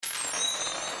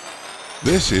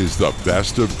This is the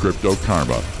Best of Crypto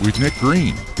Karma with Nick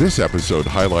Green. This episode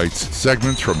highlights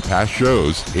segments from past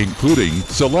shows, including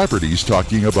celebrities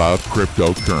talking about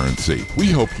cryptocurrency. We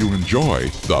hope you enjoy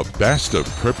the Best of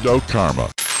Crypto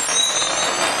Karma.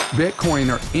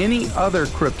 Bitcoin or any other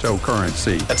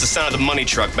cryptocurrency. That's the sound of the money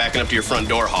truck backing up to your front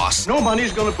door, Hoss.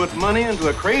 Nobody's going to put money into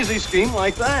a crazy scheme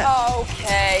like that.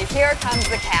 Okay, here comes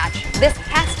the catch. This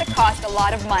has to cost a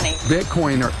lot of money.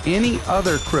 Bitcoin or any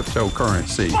other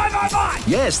cryptocurrency. Buy!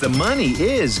 Yes, the money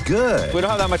is good. We don't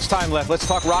have that much time left. Let's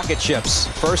talk rocket ships.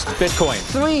 First, Bitcoin.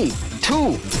 3,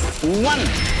 2, 1.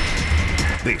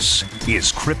 This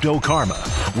is Crypto Karma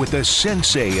with the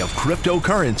sensei of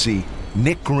cryptocurrency,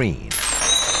 Nick Green.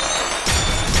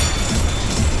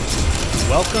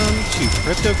 Welcome to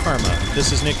Crypto Karma.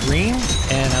 This is Nick Green,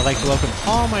 and I'd like to welcome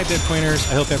all my Bitcoiners.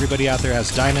 I hope everybody out there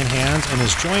has diamond hands and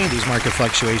is enjoying these market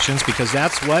fluctuations, because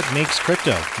that's what makes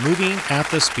crypto moving at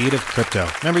the speed of crypto.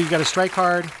 Remember, you got to strike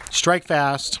hard, strike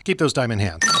fast, keep those diamond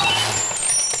hands.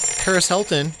 Paris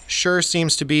Hilton sure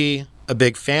seems to be a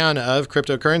big fan of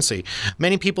cryptocurrency.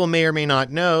 Many people may or may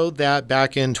not know that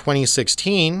back in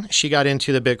 2016, she got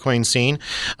into the Bitcoin scene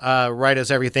right as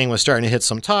everything was starting to hit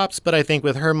some tops. But I think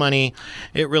with her money,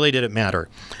 it really didn't matter.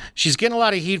 She's getting a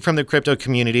lot of heat from the crypto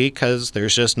community because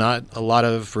there's just not a lot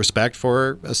of respect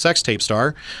for a sex tape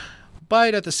star.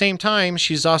 But at the same time,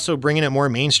 she's also bringing it more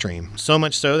mainstream, so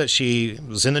much so that she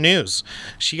was in the news.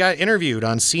 She got interviewed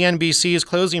on CNBC's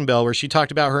Closing Bell, where she talked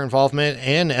about her involvement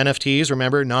in NFTs,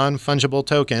 remember, non-fungible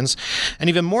tokens. And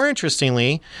even more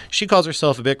interestingly, she calls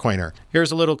herself a Bitcoiner.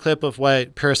 Here's a little clip of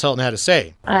what Paris Hilton had to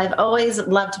say. I've always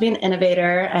loved to be an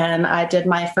innovator, and I did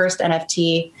my first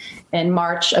NFT in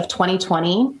March of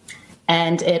 2020.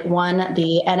 And it won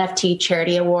the NFT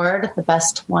Charity Award, the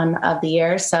best one of the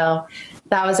year. So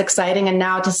that was exciting. And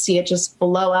now to see it just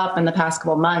blow up in the past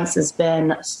couple months has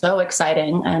been so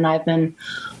exciting. And I've been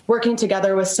working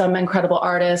together with some incredible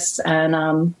artists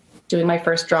and doing my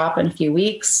first drop in a few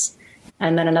weeks,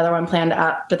 and then another one planned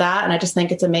after that. And I just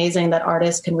think it's amazing that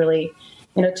artists can really,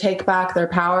 take back their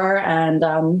power and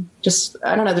I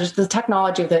don't know, the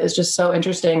technology of it is just so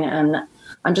interesting. And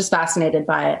I'm just fascinated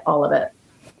by all of it.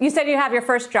 You said you have your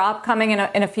first drop coming in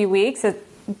a few weeks.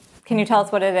 Can you tell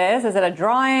us what it is? Is it a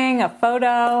drawing, a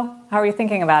photo? How are you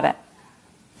thinking about it?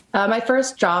 My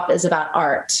first drop is about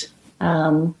art.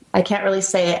 I can't really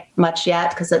say much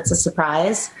yet because it's a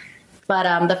surprise.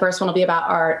 But the first one will be about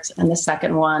art, and the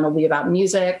second one will be about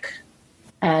music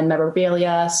and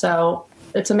memorabilia. So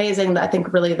it's amazing that I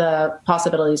think really the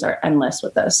possibilities are endless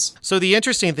with this. So the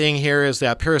interesting thing here is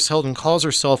that Paris Hilton calls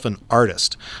herself an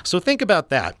artist. So think about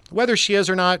that. Whether she is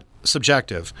or not,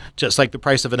 subjective, just like the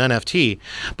price of an NFT.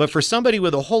 But for somebody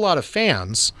with a whole lot of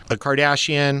fans, a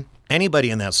Kardashian, anybody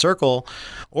in that circle,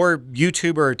 or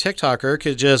YouTuber or TikToker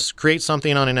could just create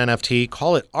something on an NFT,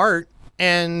 call it art,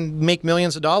 and make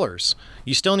millions of dollars.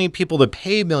 You still need people to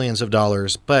pay millions of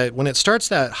dollars, but when it starts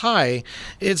that high,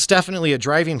 it's definitely a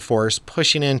driving force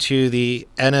pushing into the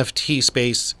NFT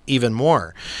space even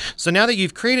more. So now that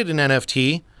you've created an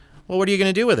NFT, well, what are you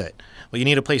going to do with it? Well, you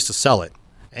need a place to sell it.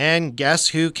 And guess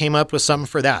who came up with something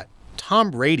for that?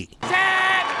 Tom Brady. Now,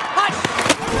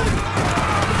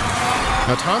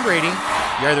 Tom Brady,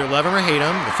 you either love him or hate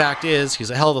him. The fact is, he's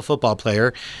a hell of a football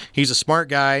player. He's a smart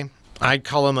guy. I'd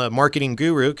call him a marketing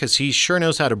guru because he sure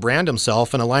knows how to brand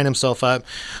himself and align himself up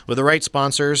with the right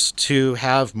sponsors to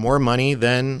have more money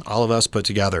than all of us put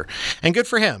together. And good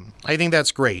for him. I think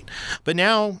that's great. But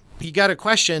now you got to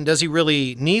question, does he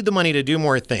really need the money to do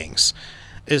more things?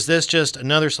 Is this just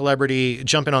another celebrity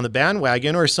jumping on the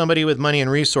bandwagon, or somebody with money and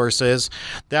resources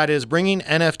that is bringing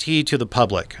NFT to the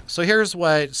public? So here's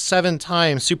what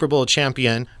 7-time Super Bowl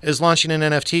champion is launching an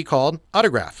NFT called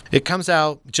Autograph. It comes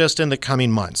out just in the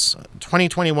coming months.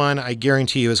 2021, I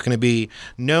guarantee you, is going to be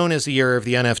known as the year of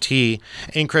the NFT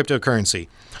in cryptocurrency.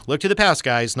 Look to the past,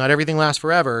 guys. Not everything lasts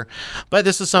forever, but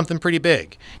this is something pretty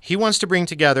big. He wants to bring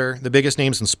together the biggest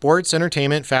names in sports,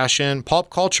 entertainment, fashion, pulp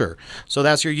culture. So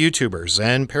that's your YouTubers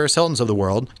and Paris Hiltons of the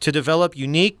world, to develop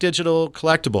unique digital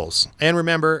collectibles. And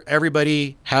remember,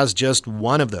 everybody has just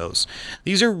one of those.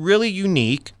 These are really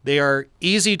unique. They are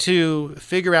easy to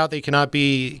figure out. They cannot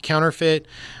be counterfeit,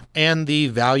 and the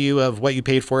value of what you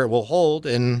paid for it will hold,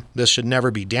 and this should never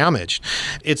be damaged.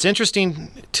 It's interesting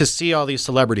to see all these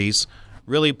celebrities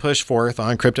really push forth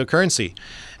on cryptocurrency.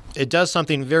 It does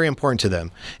something very important to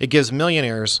them. It gives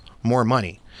millionaires more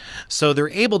money. So they're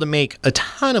able to make a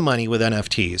ton of money with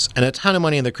NFTs and a ton of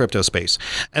money in the crypto space.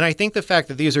 And I think the fact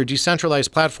that these are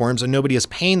decentralized platforms and nobody is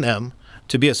paying them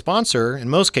to be a sponsor in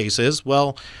most cases,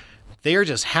 well, they are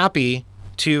just happy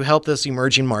to help this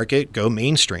emerging market go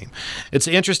mainstream. It's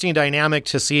an interesting dynamic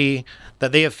to see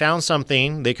that they have found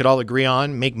something they could all agree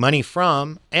on, make money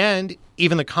from, and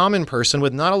even the common person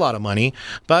with not a lot of money,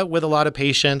 but with a lot of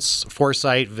patience,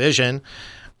 foresight, vision,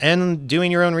 and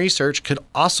doing your own research could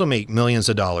also make millions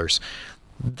of dollars.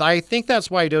 I think that's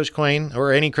why Dogecoin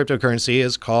or any cryptocurrency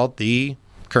is called the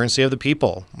currency of the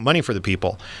people, money for the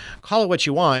people. Call it what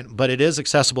you want, but it is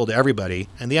accessible to everybody.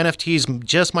 And the NFTs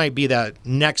just might be that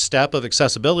next step of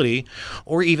accessibility,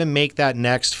 or even make that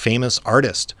next famous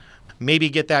artist. Maybe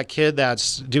get that kid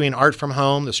that's doing art from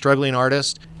home, the struggling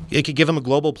artist. It could give them a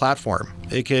global platform.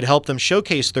 It could help them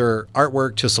showcase their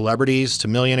artwork to celebrities, to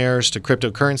millionaires, to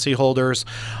cryptocurrency holders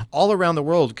all around the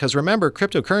world. Because remember,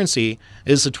 cryptocurrency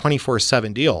is a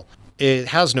 24/7 deal. It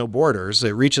has no borders.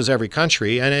 It reaches every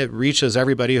country, and it reaches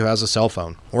everybody who has a cell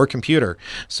phone or computer.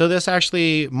 So this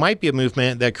actually might be a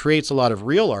movement that creates a lot of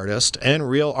real artists and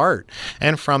real art.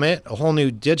 And from it, a whole new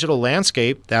digital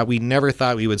landscape that we never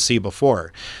thought we would see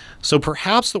before. So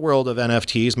perhaps the world of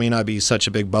NFTs may not be such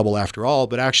a big bubble after all,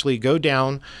 but actually go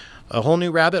down a whole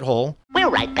new rabbit hole. We're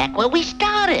right back where we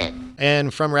started.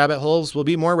 And from rabbit holes will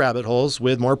be more rabbit holes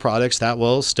with more products that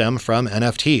will stem from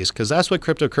NFTs, because that's what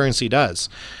cryptocurrency does.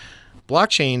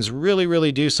 Blockchains really,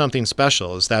 really do something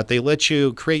special, is that they let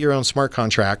you create your own smart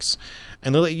contracts,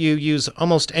 and they let you use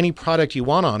almost any product you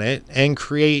want on it and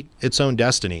create its own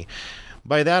destiny.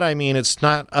 By that, I mean it's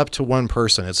not up to one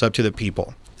person. It's up to the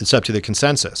people. It's up to the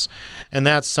consensus. And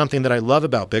that's something that I love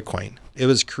about Bitcoin. It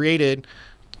was created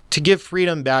to give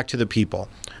freedom back to the people,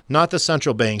 not the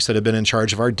central banks that have been in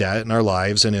charge of our debt and our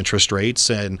lives and interest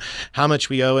rates and how much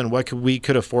we owe and what we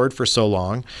could afford for so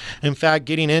long. In fact,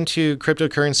 getting into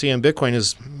cryptocurrency and Bitcoin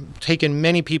has taken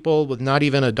many people with not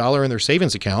even $1 in their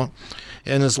savings account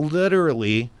and has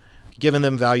literally given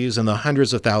them values in the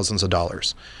hundreds of thousands of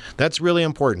dollars. That's really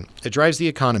important. It drives the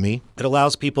economy. It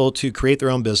allows people to create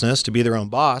their own business, to be their own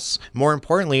boss. More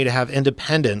importantly, to have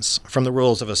independence from the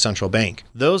rules of a central bank.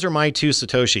 Those are my two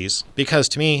Satoshis, because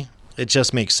to me, it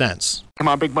just makes sense. Come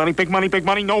on, big money, big money, big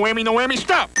money. No whammy, no whammy.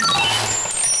 Stop!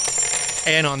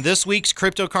 And on this week's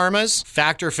Crypto Karmas,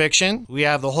 Fact or Fiction, we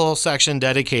have the whole section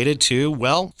dedicated to,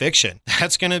 well, fiction.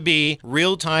 That's going to be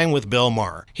Real Time with Bill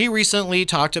Maher. He recently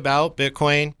talked about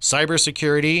Bitcoin,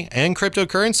 cybersecurity, and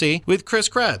cryptocurrency with Chris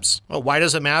Krebs. Well, why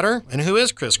does it matter? And who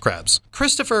is Chris Krebs?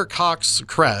 Christopher Cox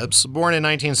Krebs, born in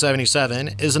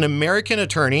 1977, is an American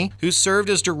attorney who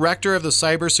served as director of the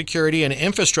Cybersecurity and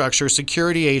Infrastructure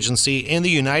Security Agency in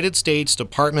the United States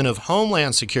Department of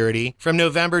Homeland Security from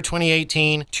November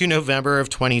 2018 to November of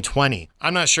 2020.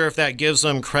 I'm not sure if that gives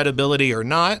him credibility or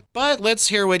not, but let's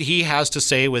hear what he has to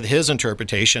say with his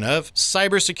interpretation of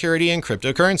cybersecurity and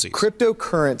cryptocurrencies.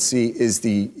 Cryptocurrency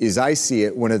is I see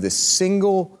it, one of the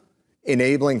single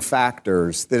enabling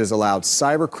factors that has allowed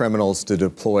cyber criminals to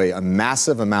deploy a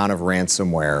massive amount of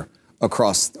ransomware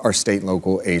across our state and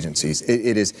local agencies.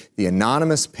 It is the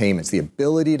anonymous payments, the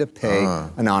ability to pay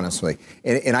anonymously.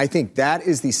 And I think that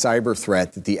is the cyber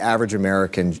threat that the average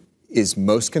American is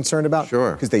most concerned about.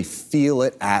 Sure. Because they feel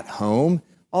it at home.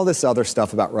 All this other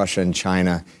stuff about Russia and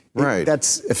China, right,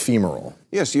 that's ephemeral.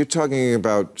 Yes, you're talking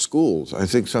about schools. I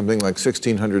think something like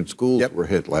 1,600 schools were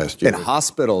hit last year. And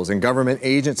hospitals and government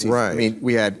agencies. Right. I mean,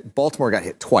 we had Baltimore got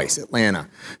hit twice, Atlanta,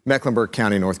 Mecklenburg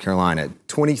County, North Carolina,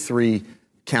 23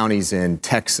 counties in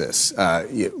Texas.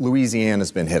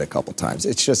 Louisiana's been hit a couple times.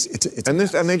 It's just, and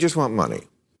they just want money.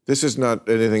 This is not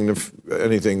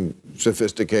anything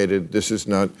sophisticated. This is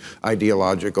not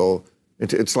ideological.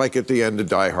 It's like at the end of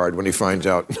Die Hard when he finds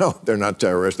out, no, they're not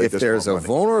terrorists. They if just there's a want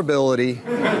money. vulnerability,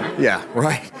 yeah,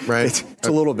 right. It's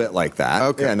a little bit like that.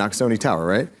 Okay. Yeah, Nakasone Tower,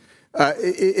 right?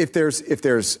 If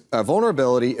there's a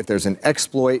vulnerability, if there's an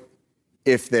exploit,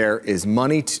 if there is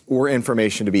money or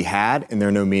information to be had, and there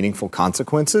are no meaningful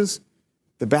consequences,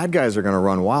 the bad guys are going to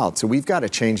run wild. So we've got to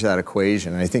change that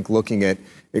equation. And I think looking at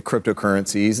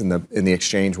cryptocurrencies and the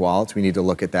exchange wallets, we need to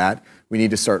look at that. We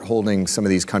need to start holding some of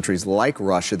these countries like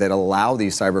Russia that allow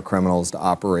these cyber criminals to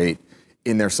operate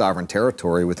in their sovereign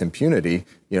territory with impunity.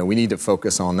 We need to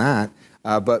focus on that.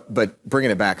 But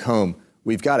bringing it back home,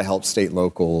 we've got to help state,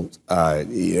 local,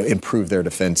 improve their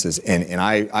defenses. And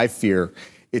I fear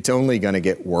it's only going to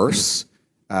get worse.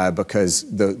 Because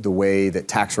the way that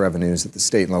tax revenues at the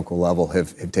state and local level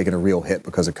have taken a real hit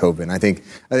because of COVID. And I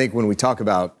think when we talk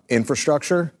about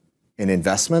infrastructure and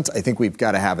investments, I think we've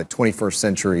got to have a 21st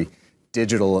century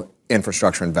digital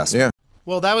infrastructure investment. Yeah.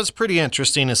 Well, that was pretty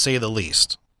interesting to say the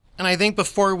least. And I think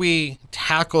before we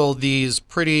tackle these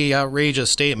pretty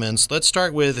outrageous statements, let's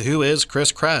start with who is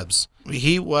Chris Krebs.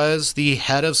 He was the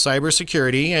head of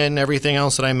cybersecurity and everything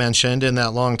else that I mentioned in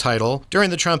that long title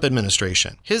during the Trump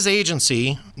administration. His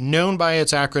agency, known by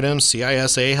its acronym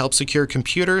CISA, helps secure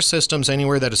computer systems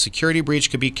anywhere that a security breach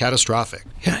could be catastrophic.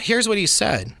 Here's what he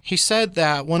said. He said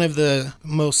that one of the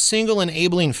most single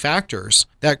enabling factors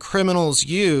that criminals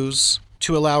use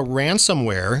to allow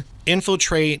ransomware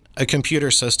infiltrate a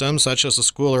computer system such as a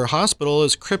school or hospital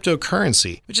is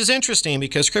cryptocurrency, which is interesting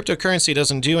because cryptocurrency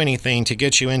doesn't do anything to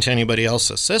get you into anybody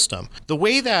else's system. The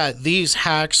way that these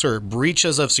hacks or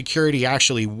breaches of security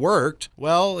actually worked,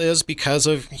 well, is because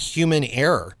of human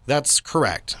error. That's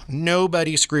correct.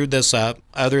 Nobody screwed this up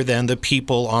other than the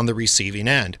people on the receiving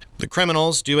end. The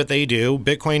criminals do what they do,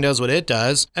 Bitcoin does what it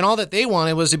does, and all that they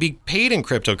wanted was to be paid in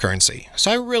cryptocurrency.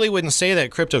 So I really wouldn't say that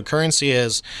cryptocurrency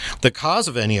is the cause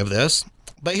of any of this.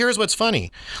 But here's what's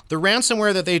funny. The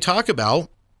ransomware that they talk about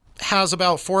has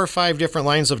about 4 or 5 different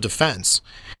lines of defense.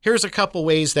 Here's a couple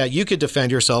ways that you could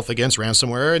defend yourself against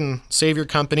ransomware and save your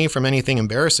company from anything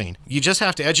embarrassing. You just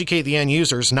have to educate the end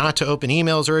users not to open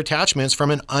emails or attachments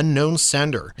from an unknown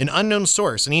sender, an unknown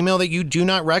source, an email that you do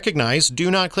not recognize.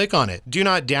 Do not click on it. Do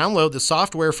not download the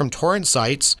software from torrent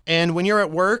sites. And when you're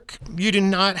at work, you do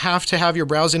not have to have your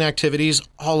browsing activities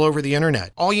all over the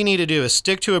internet. All you need to do is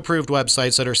stick to approved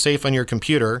websites that are safe on your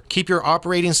computer, keep your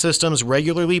operating systems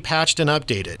regularly patched and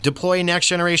updated, deploy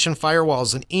next-generation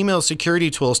firewalls and email security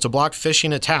tools to block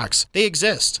phishing attacks. They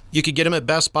exist. You could get them at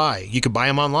Best Buy. You could buy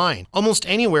them online. Almost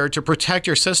anywhere to protect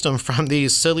your system from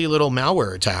these silly little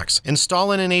malware attacks.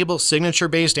 Install and enable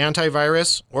signature-based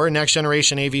antivirus or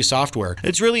next-generation AV software.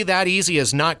 It's really that easy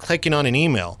as not clicking on an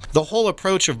email. The whole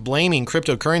approach of blaming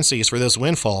cryptocurrencies for this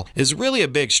windfall is really a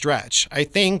big stretch. I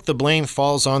think the blame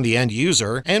falls on the end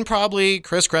user and probably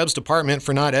Chris Krebs' department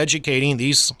for not educating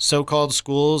these so-called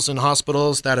schools and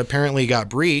hospitals that apparently got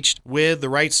breached with the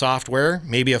right software,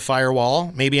 maybe a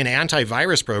firewall, maybe an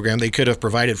antivirus program they could have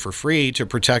provided for free to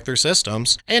protect their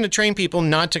systems, and to train people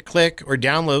not to click or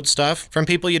download stuff from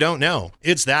people you don't know.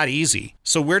 It's that easy.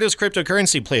 So where does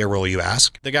cryptocurrency play a role, you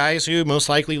ask? The guys who most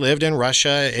likely lived in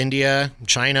Russia, India,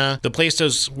 China, the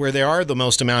places where there are the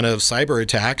most amount of cyber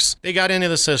attacks, they got into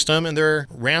the system and their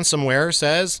ransomware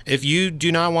says, if you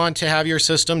do not want to have your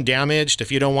system damaged,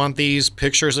 if you don't want these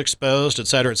pictures exposed,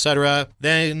 etc.,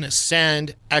 then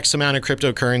send X amount of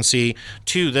cryptocurrency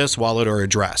to this wallet or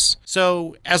address.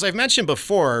 So as I've mentioned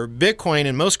before, Bitcoin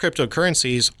and most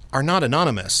cryptocurrencies are not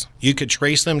anonymous. You could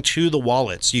trace them to the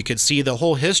wallets. You could see the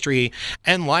whole history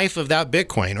and life of that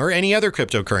Bitcoin or any other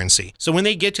cryptocurrency. So when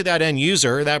they get to that end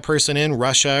user, that person in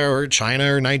Russia or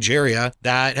China or Nigeria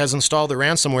that has installed the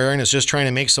ransomware and is just trying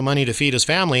to make some money to feed his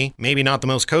family, maybe not the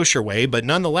most kosher way, but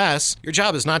nonetheless, your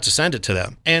job is not to send it to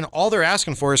them. And all they're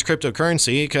asking for is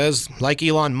cryptocurrency because, like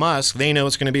Elon Musk, they know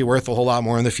it's going to be worth a whole lot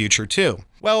more in the future too.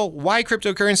 Well, why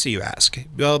cryptocurrency, you ask?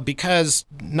 Well, because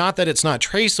not that it's not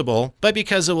traceable, but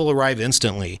because it will arrive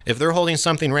instantly. If they're holding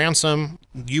something ransom,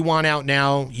 you want out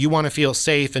now, you want to feel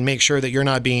safe and make sure that you're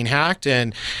not being hacked,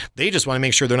 and they just want to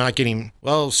make sure they're not getting,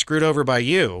 well, screwed over by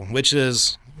you, which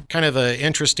is kind of an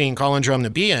interesting conundrum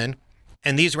to be in.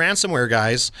 And these ransomware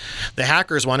guys, the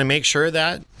hackers, want to make sure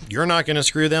that you're not going to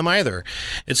screw them either.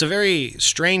 It's a very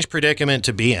strange predicament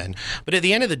to be in. But at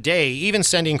the end of the day, even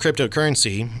sending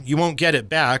cryptocurrency, you won't get it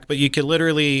back, but you can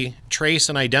literally trace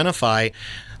and identify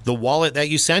the wallet that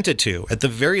you sent it to, at the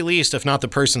very least, if not the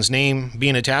person's name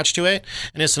being attached to it,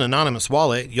 and it's an anonymous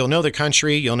wallet, you'll know the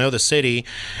country, you'll know the city,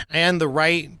 and the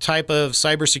right type of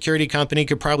cybersecurity company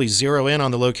could probably zero in on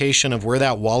the location of where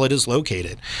that wallet is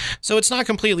located. So it's not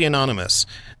completely anonymous.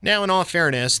 Now, in all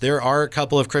fairness, there are a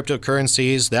couple of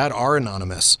cryptocurrencies that are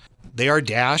anonymous. They are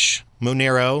Dash,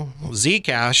 Monero,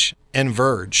 Zcash, and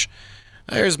Verge.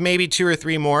 There's maybe 2 or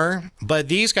 3 more, but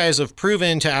these guys have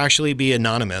proven to actually be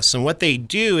anonymous. And what they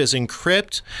do is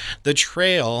encrypt the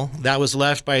trail that was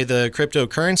left by the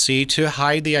cryptocurrency to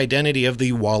hide the identity of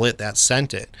the wallet that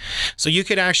sent it. So you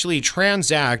could actually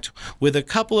transact with a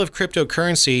couple of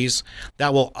cryptocurrencies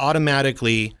that will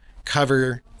automatically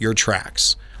cover your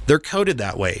tracks. They're coded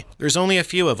that way. There's only a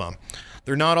few of them.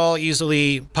 They're not all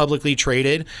easily publicly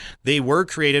traded. They were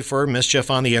created for mischief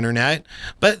on the internet,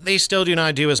 but they still do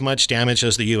not do as much damage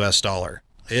as the US dollar.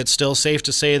 It's still safe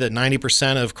to say that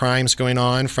 90% of crimes going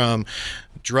on, from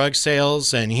drug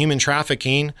sales and human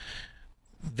trafficking,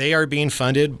 they are being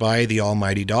funded by the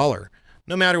almighty dollar.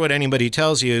 No matter what anybody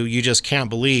tells you, you just can't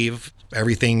believe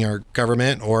everything your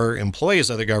government or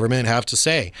employees of the government have to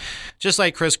say. Just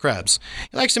like Chris Krebs.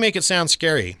 He likes to make it sound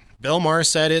scary. Bill Maher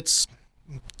said it's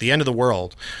the end of the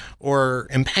world or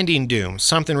impending doom,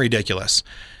 something ridiculous.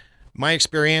 My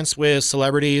experience with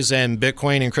celebrities and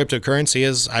Bitcoin and cryptocurrency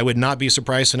is I would not be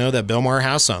surprised to know that Bill Maher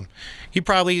has some. He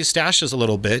probably stashes a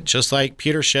little bit, just like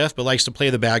Peter Schiff, but likes to play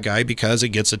the bad guy because it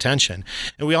gets attention.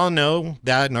 And we all know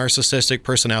that narcissistic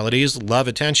personalities love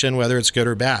attention, whether it's good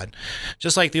or bad.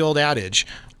 Just like the old adage,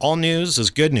 all news is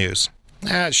good news.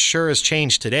 That sure has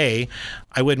changed today.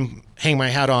 I wouldn't hang my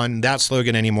hat on that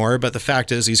slogan anymore, but the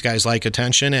fact is these guys like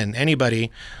attention, and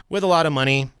anybody with a lot of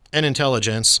money and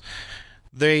intelligence,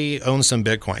 they own some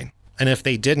Bitcoin. And if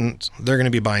they didn't, they're going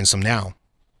to be buying some now,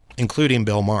 including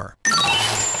Bill Maher.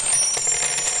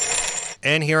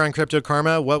 And here on Crypto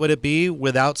Karma, what would it be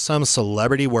without some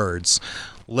celebrity words?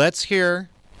 Let's hear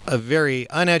a very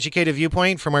uneducated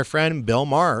viewpoint from our friend Bill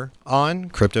Maher on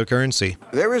cryptocurrency.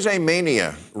 There is a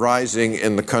mania rising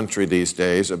in the country these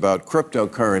days about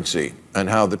cryptocurrency and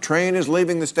how the train is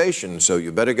leaving the station, so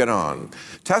you better get on.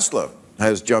 Tesla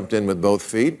has jumped in with both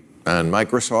feet, and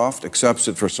Microsoft accepts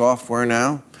it for software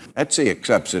now. Etsy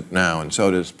accepts it now, and so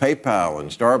does PayPal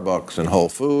and Starbucks and Whole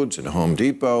Foods and Home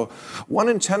Depot. 1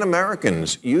 in 10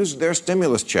 Americans used their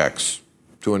stimulus checks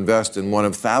to invest in one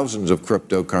of thousands of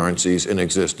cryptocurrencies in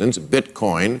existence,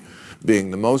 Bitcoin being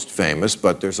the most famous,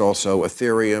 but there's also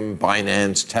Ethereum,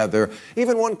 Binance, Tether,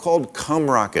 even one called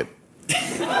CumRocket.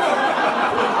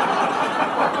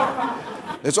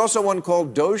 There's also one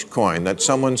called Dogecoin that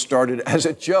someone started as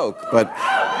a joke, but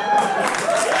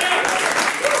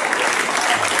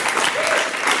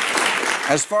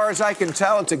as far as I can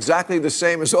tell, it's exactly the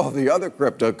same as all the other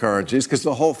cryptocurrencies because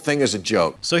the whole thing is a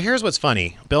joke. So here's what's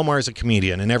funny. Bill Maher is a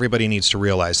comedian, and everybody needs to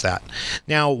realize that.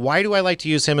 Now, why do I like to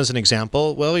use him as an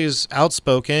example? Well, he's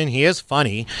outspoken, he is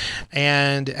funny,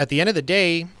 and at the end of the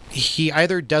day, he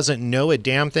either doesn't know a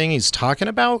damn thing he's talking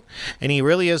about, and he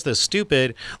really is this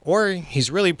stupid, or he's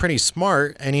really pretty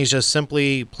smart, and he's just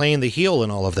simply playing the heel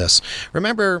in all of this.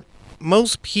 Remember,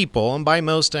 most people, and by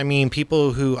most I mean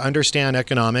people who understand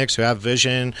economics, who have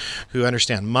vision, who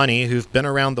understand money, who've been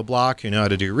around the block, who know how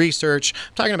to do research,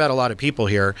 I'm talking about a lot of people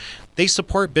here, they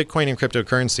support Bitcoin and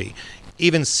cryptocurrency.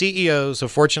 Even CEOs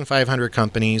of Fortune 500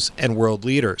 companies and world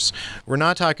leaders. We're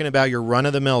not talking about your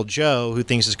run-of-the-mill Joe who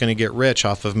thinks he's going to get rich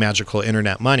off of magical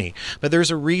internet money. But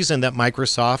there's a reason that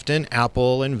Microsoft and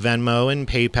Apple and Venmo and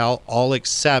PayPal all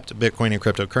accept Bitcoin and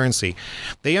cryptocurrency.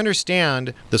 They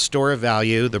understand the store of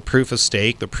value, the proof of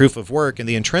stake, the proof of work, and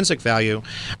the intrinsic value,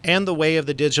 and the way of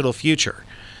the digital future.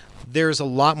 There's a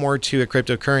lot more to a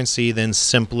cryptocurrency than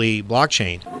simply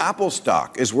blockchain. Apple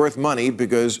stock is worth money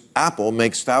because Apple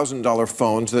makes $1,000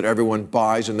 phones that everyone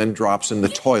buys and then drops in the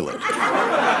toilet.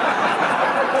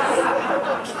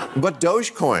 But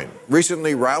Dogecoin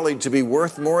recently rallied to be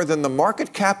worth more than the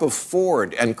market cap of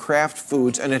Ford and Kraft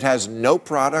Foods, and it has no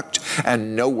product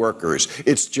and no workers.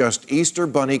 It's just Easter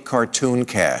Bunny cartoon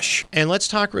cash. And let's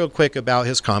talk real quick about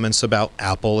his comments about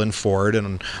Apple and Ford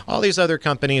and all these other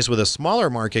companies with a smaller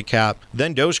market cap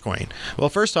than Dogecoin. Well,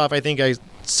 first off, I think it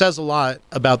says a lot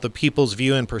about the people's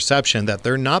view and perception that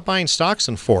they're not buying stocks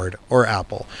in Ford or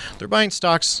Apple. They're buying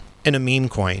stocks in a meme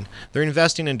coin. They're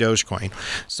investing in Dogecoin.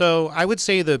 So I would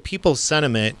say the people's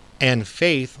sentiment and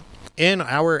faith in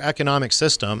our economic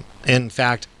system, in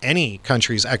fact, any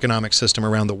country's economic system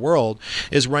around the world,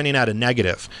 is running at a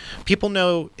negative. People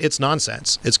know it's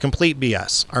nonsense. It's complete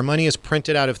BS. Our money is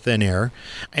printed out of thin air,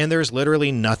 and there's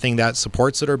literally nothing that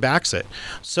supports it or backs it.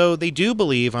 So they do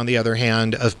believe, on the other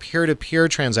hand, of peer-to-peer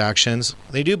transactions.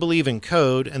 They do believe in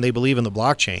code, and they believe in the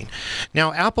blockchain.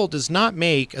 Now, Apple does not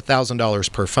make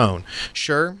 $1,000 per phone.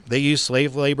 Sure, they use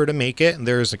slave labor to make it, and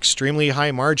there's extremely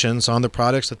high margins on the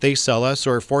products that they sell us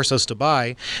or force us to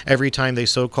buy every time they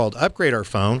so-called upgrade our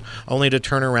phone, only to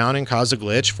turn around and cause a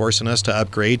glitch, forcing us to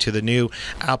upgrade to the new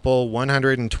Apple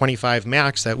 125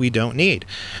 Max that we don't need.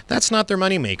 That's not their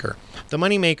moneymaker. The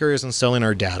moneymaker is in selling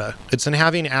our data. It's in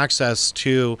having access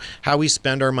to how we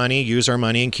spend our money, use our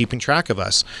money, and keeping track of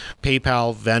us.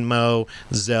 PayPal, Venmo,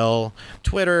 Zelle,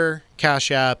 Twitter,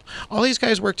 Cash App, all these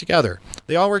guys work together.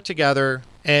 They all work together,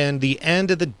 and the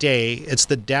end of the day, it's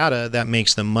the data that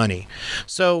makes them money.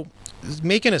 So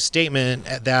making a statement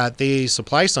that they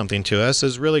supply something to us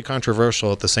is really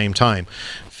controversial at the same time.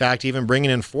 In fact, even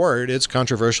bringing in Ford, it's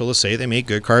controversial to say they make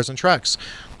good cars and trucks.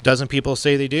 Dozen people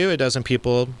say they do, a dozen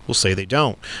people will say they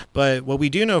don't. But what we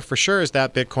do know for sure is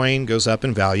that Bitcoin goes up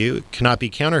in value, it cannot be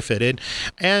counterfeited,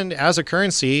 and as a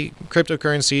currency,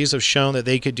 cryptocurrencies have shown that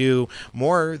they could do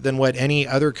more than what any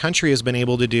other country has been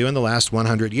able to do in the last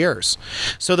 100 years.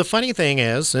 So the funny thing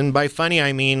is, and by funny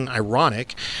I mean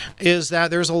ironic, is that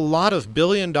there's a lot of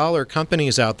billion-dollar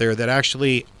companies out there that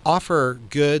actually offer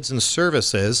goods and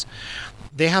services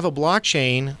they have a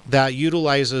blockchain that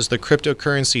utilizes the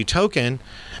cryptocurrency token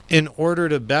in order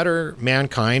to better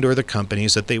mankind or the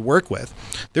companies that they work with.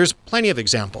 There's plenty of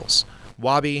examples.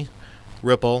 Wabi,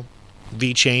 Ripple,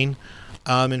 VeChain.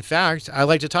 In fact, I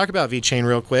like to talk about VeChain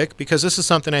real quick because this is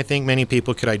something I think many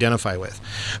people could identify with.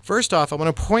 First off, I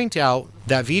want to point out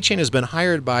that VeChain has been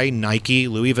hired by Nike,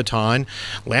 Louis Vuitton,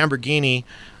 Lamborghini,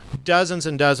 dozens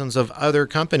and dozens of other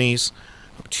companies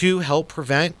to help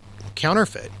prevent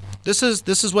counterfeit. This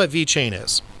is what VeChain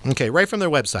is. Okay, right from their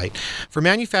website. For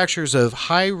manufacturers of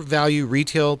high-value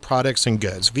retail products and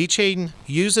goods, VeChain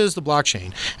uses the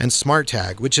blockchain and smart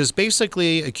tag, which is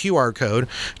basically a QR code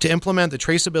to implement the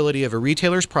traceability of a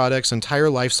retailer's product's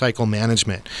entire life cycle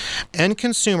management. End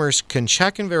consumers can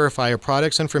check and verify a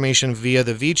product's information via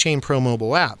the VeChain Pro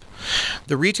mobile app.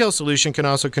 The retail solution can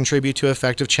also contribute to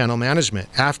effective channel management,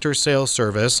 after-sales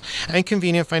service, and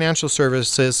convenient financial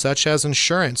services such as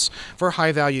insurance for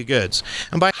high-value goods.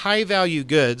 And by high-value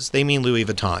goods, they mean Louis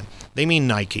Vuitton. They mean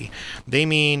Nike. They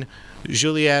mean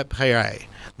Juliette Perret.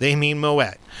 They mean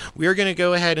Moet. We are going to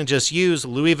go ahead and just use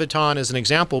Louis Vuitton as an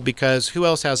example because who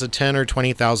else has a $10,000 or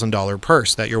 $20,000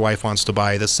 purse that your wife wants to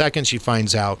buy the second she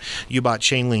finds out you bought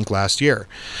Chainlink last year?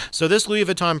 So this Louis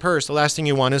Vuitton purse, the last thing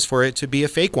you want is for it to be a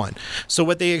fake one. So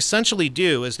what they essentially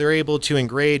do is they're able to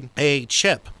engrave a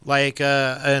chip, like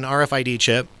an RFID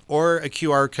chip, or a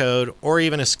QR code, or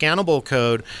even a scannable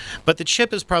code, but the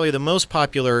chip is probably the most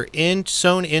popular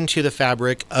sewn into the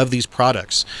fabric of these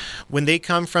products. When they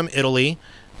come from Italy,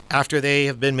 after they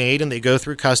have been made and they go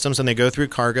through customs and they go through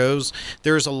cargoes,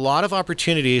 there's a lot of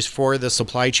opportunities for the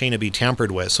supply chain to be tampered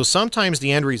with. So sometimes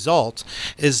the end result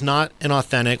is not an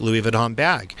authentic Louis Vuitton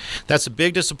bag. That's a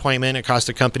big disappointment. It costs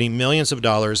the company millions of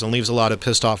dollars and leaves a lot of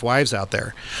pissed off wives out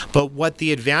there. But what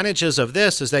the advantage is of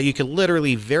this is that you can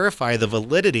literally verify the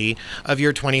validity of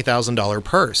your $20,000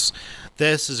 purse.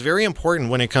 This is very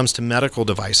important when it comes to medical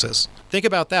devices. Think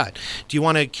about that. Do you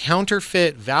want a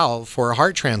counterfeit valve for a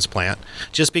heart transplant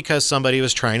just because somebody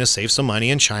was trying to save some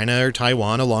money in China or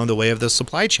Taiwan along the way of the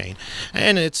supply chain?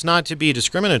 And it's not to be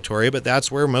discriminatory, but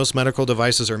that's where most medical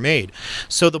devices are made.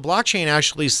 So the blockchain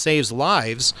actually saves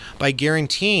lives by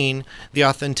guaranteeing the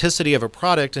authenticity of a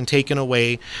product and taking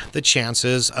away the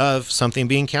chances of something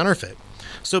being counterfeit.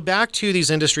 So back to these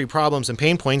industry problems and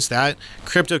pain points that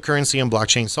cryptocurrency and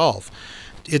blockchain solve.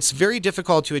 It's very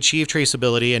difficult to achieve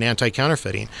traceability and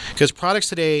anti-counterfeiting because products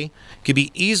today can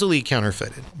be easily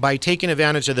counterfeited. By taking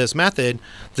advantage of this method,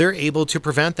 they're able to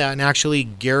prevent that and actually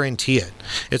guarantee it.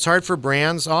 It's hard for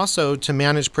brands also to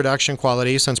manage production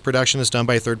quality since production is done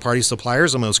by third-party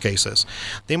suppliers in most cases.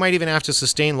 They might even have to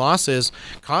sustain losses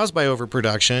caused by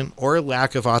overproduction or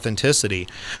lack of authenticity.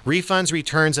 Refunds,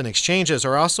 returns, and exchanges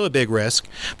are also a big risk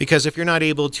because if you're not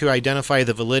able to identify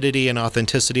the validity and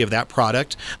authenticity of that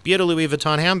product, be it a Louis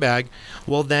Vuitton handbag,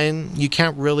 well then you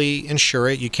can't really insure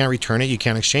it, you can't return it, you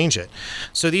can't exchange it.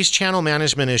 So these channel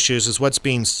management issues is what's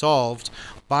being solved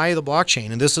by the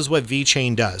blockchain, and this is what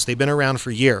VeChain does. They've been around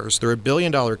for years. They're $1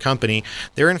 billion company.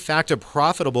 They're in fact a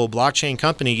profitable blockchain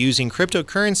company using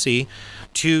cryptocurrency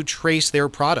to trace their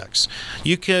products.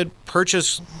 You could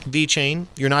purchase VeChain.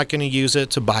 You're not going to use it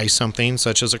to buy something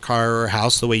such as a car or a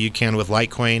house the way you can with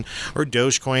Litecoin or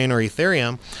Dogecoin or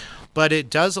Ethereum, but it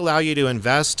does allow you to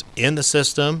invest in the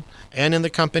system and in the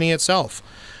company itself.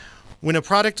 When a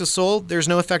product is sold, there's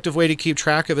no effective way to keep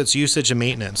track of its usage and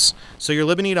maintenance. So you're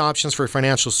limiting options for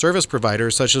financial service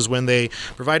providers, such as when they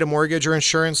provide a mortgage or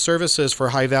insurance services for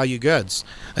high-value goods.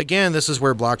 Again, this is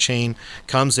where blockchain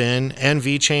comes in, and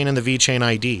VeChain and the VeChain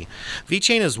ID.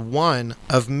 VeChain is one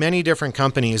of many different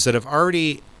companies that have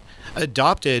already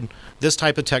adopted this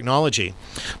type of technology.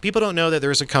 People don't know that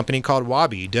there's a company called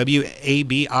Wabi,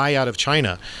 W-A-B-I, out of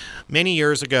China. Many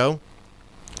years ago,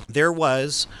 there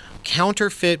was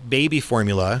counterfeit baby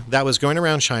formula that was going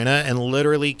around China and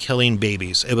literally killing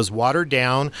babies. It was watered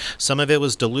down. Some of it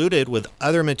was diluted with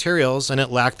other materials, and it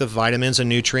lacked the vitamins and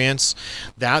nutrients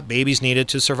that babies needed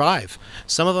to survive.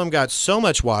 Some of them got so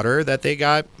much water that they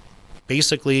got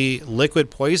basically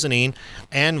liquid poisoning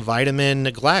and vitamin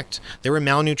neglect. They were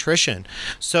malnutrition.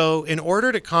 So in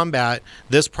order to combat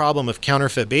this problem of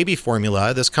counterfeit baby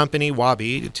formula, this company,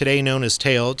 Wabi, today known as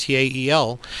Tael,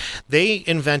 T-A-E-L, they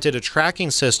invented a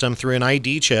tracking system through an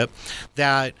ID chip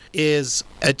that is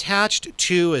attached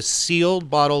to a sealed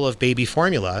bottle of baby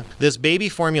formula. This baby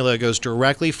formula goes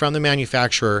directly from the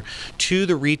manufacturer to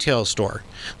the retail store.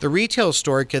 The retail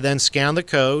store could then scan the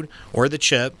code or the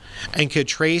chip and could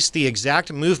trace the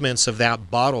exact movements of that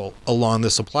bottle along the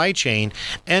supply chain,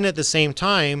 and at the same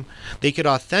time, they could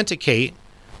authenticate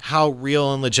how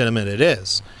real and legitimate it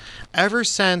is. Ever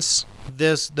since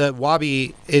that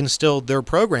Wabi instilled their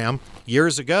program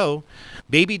years ago,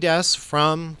 baby deaths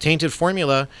from tainted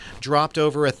formula dropped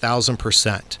over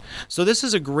 1,000%. So this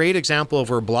is a great example of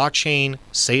where blockchain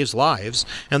saves lives,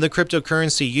 and the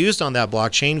cryptocurrency used on that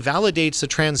blockchain validates the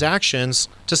transactions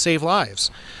to save lives.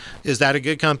 Is that a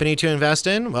good company to invest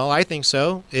in? Well, I think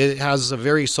so. It has a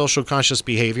very social conscious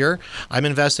behavior. I'm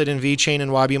invested in VeChain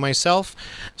and Wabi myself,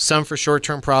 some for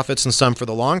short-term profits and some for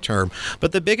the long term.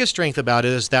 But the biggest strength about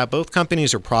it is that both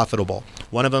companies are profitable.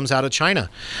 One of them's out of China.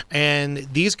 And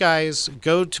these guys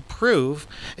go to prove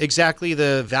exactly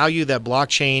the value that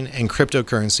blockchain and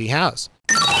cryptocurrency has.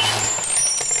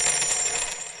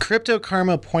 Crypto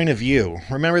Karma point of view.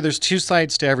 Remember, there's two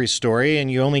sides to every story,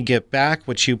 and you only get back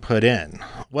what you put in.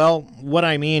 Well, what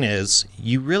I mean is,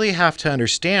 you really have to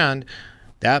understand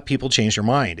that people change their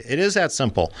mind. It is that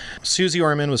simple. Suze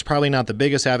Orman was probably not the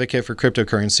biggest advocate for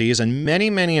cryptocurrencies, and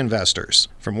many investors,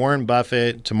 from Warren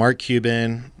Buffett to Mark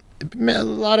Cuban, a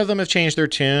lot of them have changed their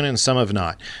tune, and some have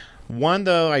not. One,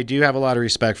 though, I do have a lot of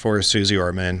respect for is Suze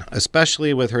Orman,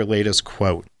 especially with her latest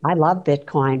quote. I love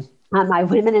Bitcoin. On my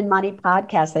Women in Money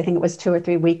podcast, I think it was 2 or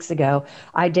 3 weeks ago,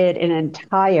 I did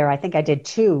I think I did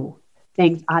 2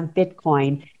 things on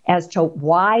Bitcoin as to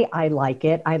why I like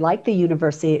it. I like the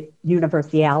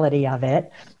universality of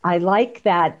it. I like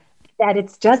that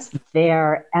it's just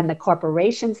there and the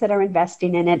corporations that are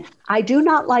investing in it. I do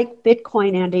not like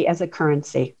Bitcoin, Andy, as a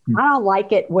currency. I don't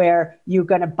like it where you're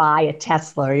going to buy a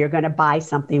Tesla or you're going to buy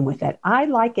something with it. I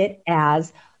like it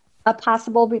as a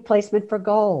possible replacement for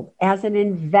gold, as an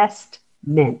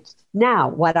investment. Now,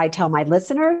 what I tell my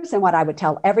listeners and what I would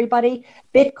tell everybody,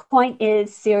 Bitcoin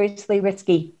is seriously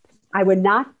risky. I would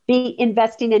not be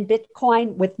investing in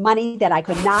Bitcoin with money that I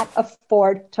could not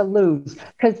afford to lose,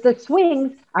 because the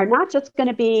swings are not just going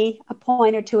to be a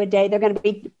point or two a day. They're going to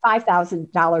be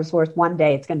 $5,000 worth one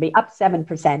day. It's going to be up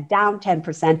 7%, down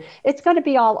 10%. It's going to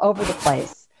be all over the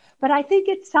place. But I think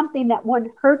it's something that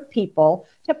wouldn't hurt people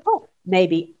to put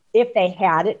maybe, if they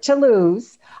had it, to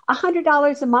lose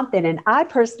 $100 a month in. And I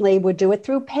personally would do it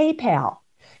through PayPal,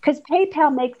 because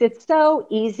PayPal makes it so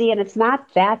easy and it's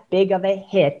not that big of a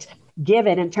hit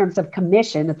given in terms of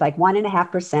commission. It's like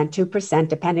 1.5%, 2%,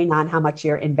 depending on how much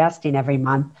you're investing every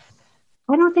month.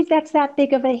 I don't think that's that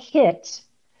big of a hit,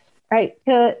 right?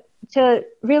 To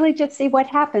really just see what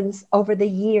happens over the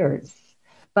years.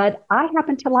 But I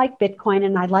happen to like Bitcoin,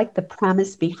 and I like the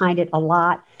premise behind it a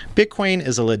lot. Bitcoin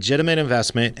is a legitimate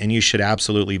investment, and you should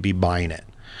absolutely be buying it.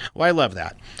 Well, I love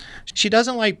that. She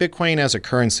doesn't like Bitcoin as a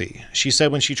currency. She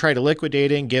said when she tried to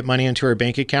liquidate it and get money into her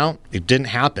bank account, it didn't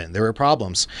happen. There were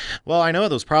problems. Well, I know what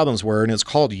those problems were, and it's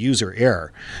called user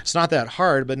error. It's not that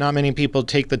hard, but not many people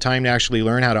take the time to actually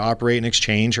learn how to operate an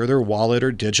exchange or their wallet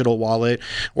or digital wallet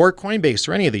or Coinbase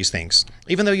or any of these things.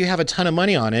 Even though you have a ton of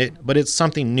money on it, but it's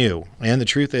something new. And the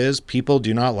truth is, people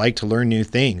do not like to learn new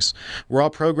things. We're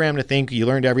all programmed to think you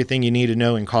learned everything you need to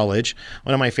know in college.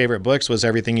 One of my favorite books was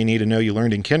Everything You Need to Know You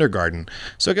Learned in Kindergarten.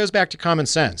 So it goes back to common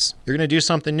sense. You're going to do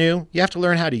something new, you have to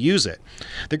learn how to use it.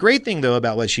 The great thing, though,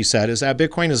 about what she said is that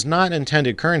Bitcoin is not an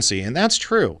intended currency, and that's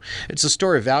true. It's a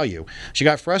store of value. She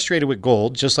got frustrated with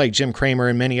gold, just like Jim Cramer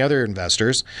and many other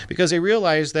investors, because they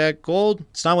realized that gold,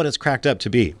 it's not what it's cracked up to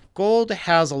be. Gold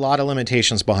has a lot of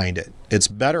limitations behind it. It's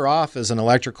better off as an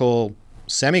electrical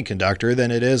semiconductor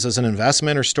than it is as an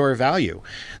investment or store of value.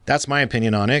 That's my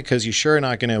opinion on it, because you're sure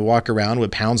not going to walk around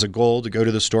with pounds of gold to go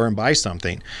to the store and buy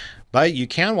something. But you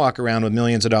can walk around with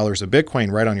millions of dollars of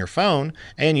Bitcoin right on your phone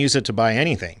and use it to buy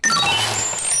anything.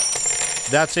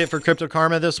 That's it for Crypto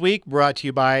Karma this week, brought to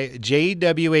you by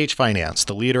JWH Finance,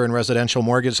 the leader in residential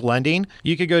mortgage lending.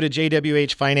 You could go to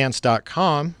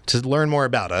jwhfinance.com to learn more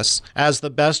about us as the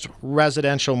best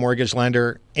residential mortgage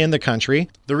lender in the country.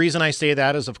 The reason I say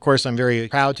that is, of course, I'm very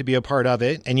proud to be a part of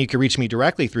it, and you can reach me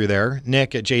directly through there,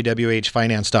 Nick at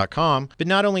jwhfinance.com. But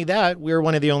not only that, we're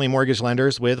one of the only mortgage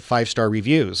lenders with 5-star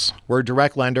reviews. We're a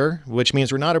direct lender, which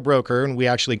means we're not a broker, and we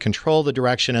actually control the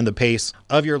direction and the pace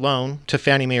of your loan to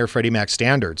Fannie Mae or Freddie Mac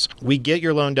standards. We get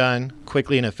your loan done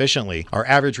quickly and efficiently. Our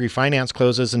average refinance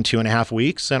closes in 2.5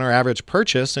 weeks, and our average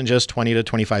purchase in just 20 to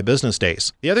 25 business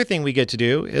days. The other thing we get to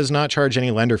do is not charge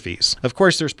any lender fees. Of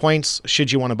course, there's points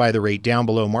should you want to buy the rate down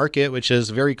below market, which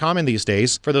is very common these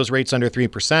days for those rates under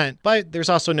 3%, but there's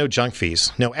also no junk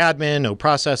fees, no admin, no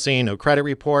processing, no credit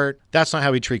report. That's not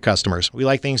how we treat customers. We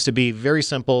like things to be very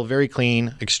simple, very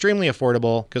clean, extremely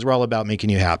affordable, because we're all about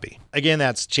making you happy. Again,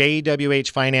 that's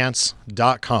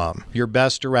jwhfinance.com, your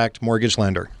best direct mortgage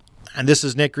lender. And this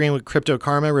is Nick Green with Crypto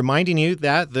Karma, reminding you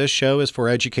that this show is for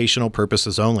educational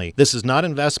purposes only. This is not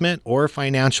investment or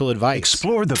financial advice.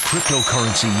 Explore the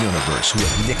cryptocurrency universe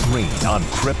with Nick Green on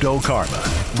Crypto Karma.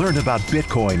 Learn about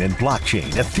Bitcoin and blockchain,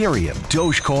 Ethereum,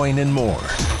 Dogecoin, and more.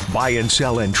 Buy and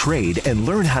sell and trade and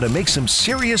learn how to make some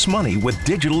serious money with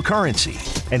digital currency.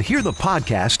 And hear the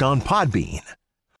podcast on Podbean.